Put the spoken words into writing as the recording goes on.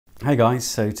Hey guys,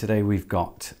 so today we've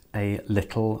got a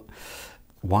little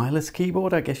wireless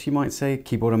keyboard, I guess you might say,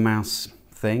 keyboard and mouse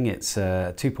thing. It's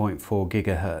a 2.4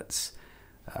 gigahertz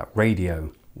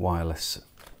radio wireless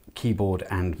keyboard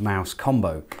and mouse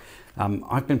combo.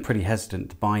 I've been pretty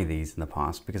hesitant to buy these in the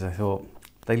past because I thought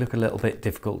they look a little bit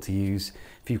difficult to use.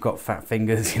 If you've got fat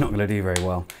fingers, you're not going to do very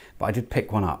well. But I did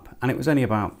pick one up and it was only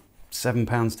about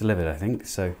 £7 delivered, I think.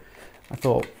 So I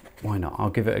thought, why not? I'll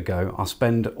give it a go. I'll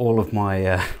spend all of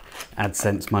my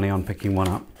AdSense money on picking one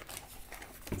up.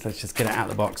 So let's just get it out of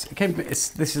the box.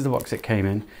 This is the box it came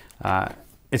in.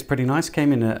 It's pretty nice.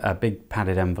 Came in a big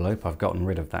padded envelope. I've gotten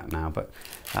rid of that now, but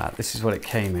this is what it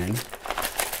came in.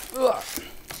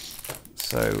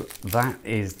 So that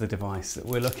is the device that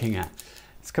we're looking at.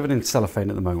 It's covered in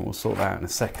cellophane at the moment. We'll sort that out in a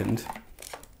second.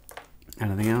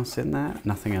 Anything else in there?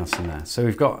 Nothing else in there. So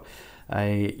we've got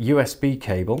a USB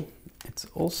cable. It's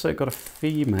also got a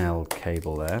female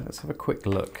cable there. Let's have a quick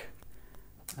look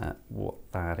at what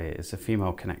that is. A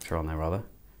female connector on there, rather.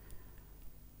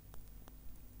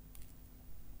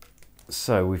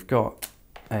 So we've got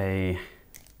I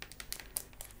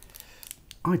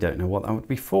don't know what that would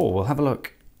be for. We'll have a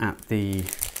look at the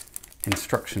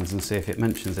instructions and see if it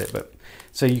mentions it. But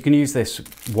so you can use this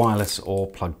wireless or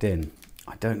plugged in.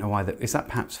 I don't know why is that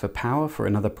perhaps for power for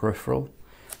another peripheral?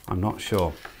 I'm not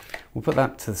sure. We'll put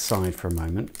that to the side for a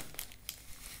moment.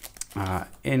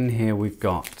 In here we've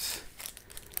got,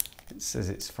 it says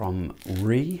it's from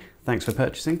Rii. Thanks for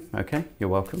purchasing. Okay, you're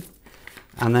welcome.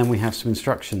 And then we have some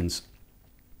instructions.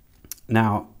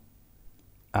 Now,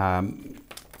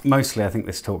 mostly I think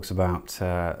this talks about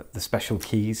the special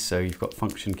keys. So you've got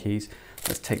function keys.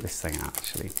 Let's take this thing out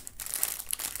actually.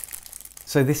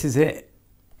 So this is it.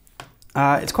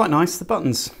 It's quite nice. The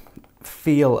buttons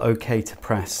feel okay to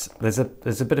press. There's a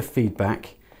bit of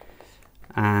feedback,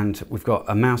 and we've got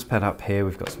a mouse pad up here.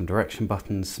 We've got some direction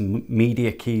buttons, some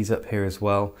media keys up here as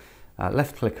well,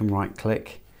 left click and right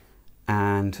click,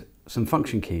 and some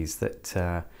function keys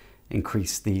that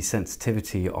increase the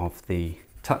sensitivity of the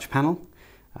touch panel.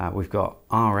 We've got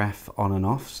RF on and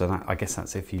off, so that, I guess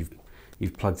that's if you've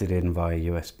plugged it in via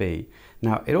USB.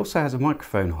 Now it also has a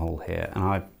microphone hole here, and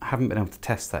I haven't been able to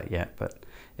test that yet, but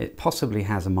it possibly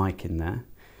has a mic in there.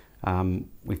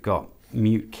 We've got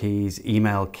mute keys,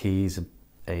 email keys,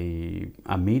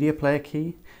 a media player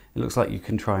key. It looks like you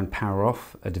can try and power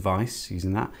off a device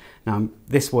using that. Now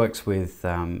this works with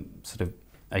sort of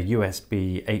a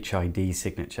USB HID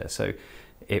signature, so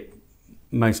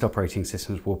most operating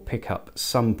systems will pick up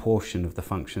some portion of the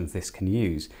functions this can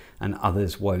use, and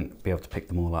others won't be able to pick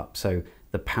them all up. So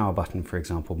the power button, for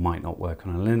example, might not work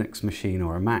on a Linux machine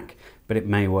or a Mac, but it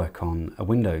may work on a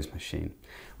Windows machine.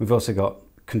 We've also got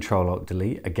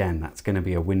Control-Alt-Delete. Again, that's going to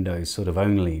be a Windows sort of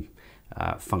only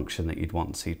function that you'd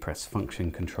want. So you'd press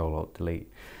function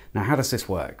Control-Alt-Delete. Now, how does this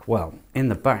work? Well, in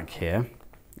the back here,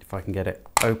 if I can get it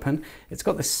open, it's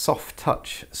got this soft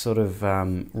touch sort of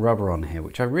rubber on here,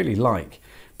 which I really like,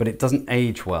 but it doesn't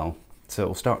age well. So it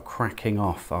will start cracking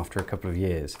off after a couple of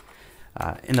years.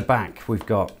 In the back, we've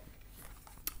got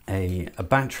a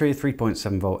battery,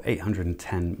 3.7 volt,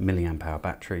 810 milliamp hour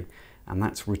battery, and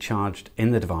that's recharged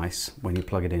in the device when you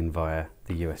plug it in via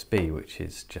the USB, which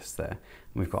is just there.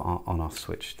 And we've got our on-off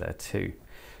switch there too.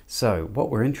 So what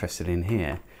we're interested in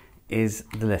here is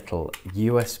the little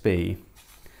USB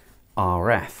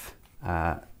RF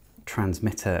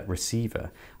transmitter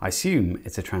receiver. I assume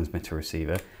it's a transmitter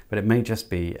receiver, but it may just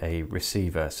be a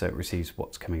receiver, so it receives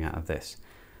what's coming out of this.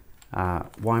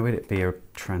 Why would it be a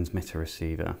transmitter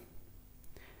receiver?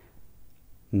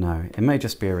 No, it may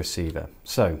just be a receiver.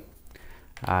 So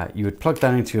you would plug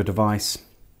that into your device,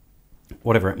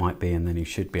 whatever it might be, and then you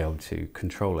should be able to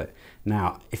control it.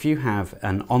 Now, if you have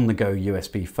an on-the-go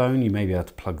USB phone, you may be able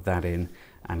to plug that in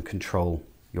and control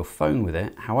your phone with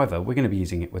it. However, we're going to be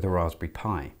using it with a Raspberry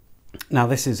Pi. Now,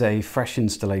 this is a fresh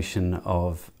installation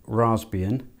of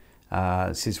Raspbian.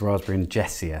 This is Raspbian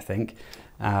Jessie, I think.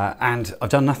 And I've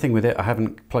done nothing with it. I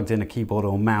haven't plugged in a keyboard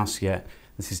or mouse yet.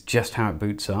 This is just how it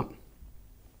boots up.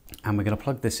 And we're going to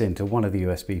plug this into one of the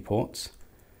USB ports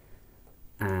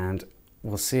and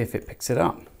we'll see if it picks it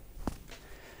up.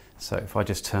 So if I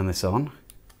just turn this on,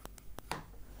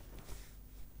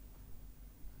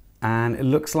 and it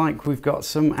looks like we've got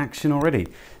some action already.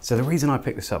 So the reason I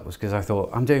picked this up was because I thought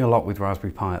I'm doing a lot with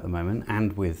Raspberry Pi at the moment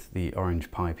and with the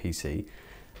Orange Pi PC,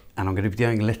 and I'm going to be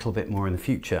doing a little bit more in the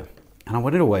future. And I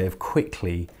wanted a way of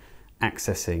quickly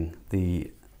accessing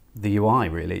the UI,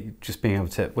 really, just being able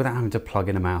to, without having to plug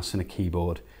in a mouse and a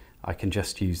keyboard, I can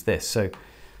just use this. So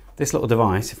this little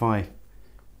device, if I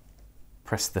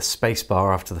press the space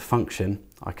bar after the function,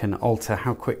 I can alter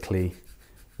how quickly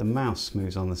the mouse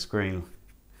moves on the screen.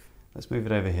 Let's move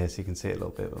it over here so you can see it a little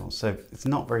bit more. So it's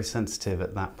not very sensitive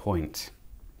at that point.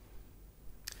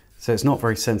 So it's not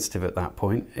very sensitive at that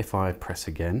point. If I press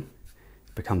again,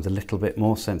 it becomes a little bit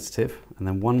more sensitive. And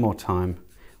then one more time,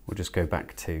 we'll just go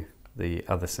back to the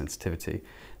other sensitivity.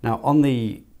 Now on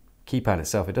the keypad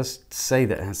itself, it does say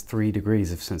that it has 3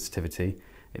 degrees of sensitivity.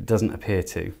 It doesn't appear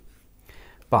to,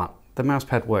 but the mouse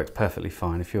pad works perfectly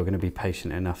fine if you're going to be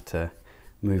patient enough to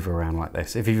move around like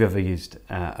this. If you've ever used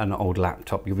an old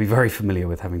laptop, you'll be very familiar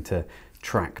with having to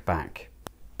track back.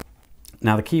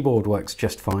 Now the keyboard works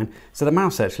just fine. So the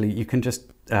mouse, actually, you can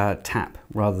just tap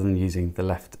rather than using the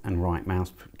left and right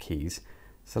mouse keys.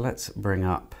 So let's bring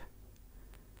up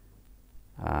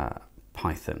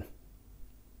Python.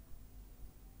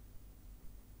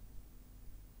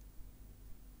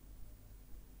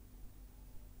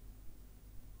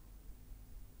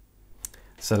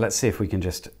 So let's see if we can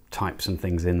just type some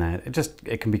things in there.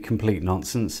 It can be complete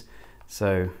nonsense.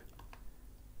 So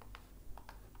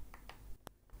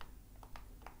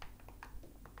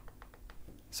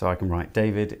I can write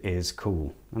David is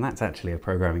cool, and that's actually a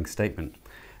programming statement.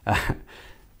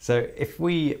 So if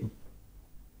we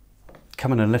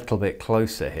come in a little bit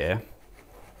closer here,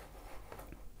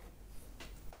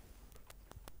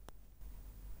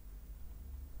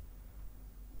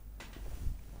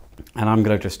 and I'm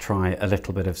going to just try a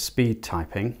little bit of speed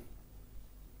typing.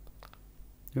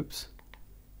 Oops.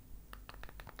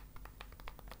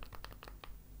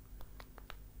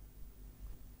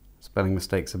 Spelling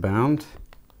mistakes abound.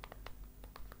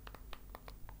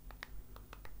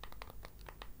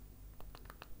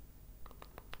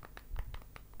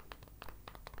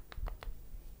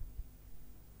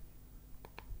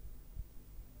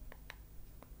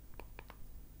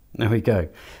 There we go.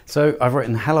 So I've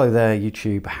written, hello there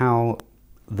YouTube, how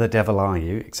the devil are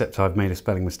you? Except I've made a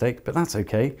spelling mistake, but that's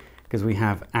okay because we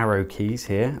have arrow keys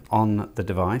here on the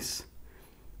device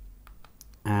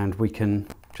and we can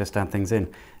just add things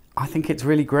in. I think it's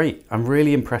really great. I'm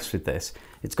really impressed with this.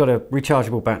 It's got a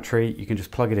rechargeable battery. You can just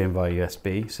plug it in via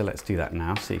USB. So let's do that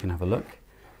now so you can have a look.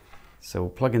 So we'll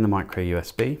plug in the micro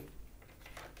USB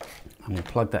and we'll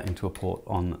plug that into a port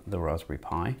on the Raspberry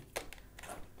Pi.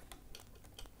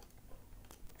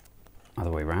 Other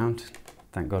way around.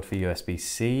 Thank God for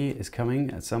USB-C is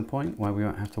coming at some point where we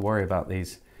won't have to worry about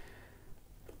these.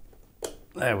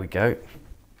 There we go.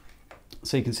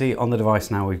 So you can see on the device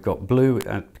now we've got blue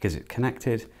because it's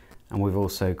connected, and we've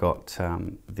also got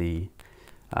the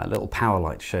little power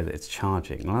light to show that it's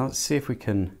charging. Now let's see if we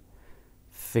can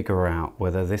figure out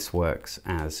whether this works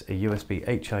as a USB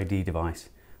HID device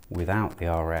without the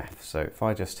RF. So if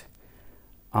I just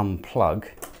unplug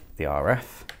the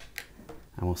RF,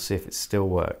 and we'll see if it still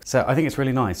works. So I think it's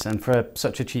really nice, and for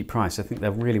such a cheap price, I think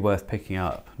they're really worth picking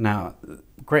up. Now,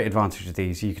 great advantage of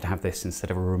these, you can have this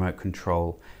instead of a remote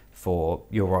control for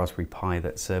your Raspberry Pi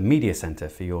that's a media center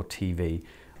for your TV,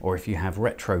 or if you have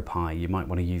RetroPie, you might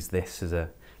want to use this as a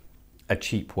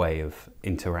cheap way of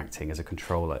interacting as a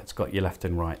controller. It's got your left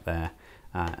and right there,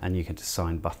 and you can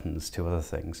assign buttons to other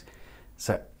things.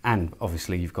 So, and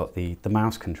obviously you've got the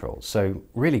mouse control. So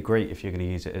really great if you're going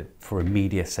to use it for a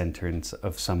media center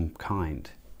of some kind.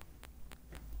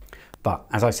 But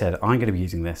as I said, I'm going to be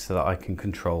using this so that I can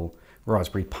control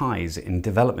Raspberry Pis in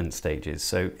development stages.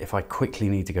 So if I quickly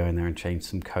need to go in there and change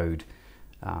some code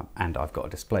and I've got a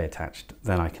display attached,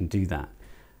 then I can do that.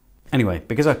 Anyway,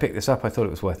 because I picked this up, I thought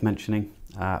it was worth mentioning.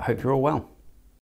 Hope you're all well.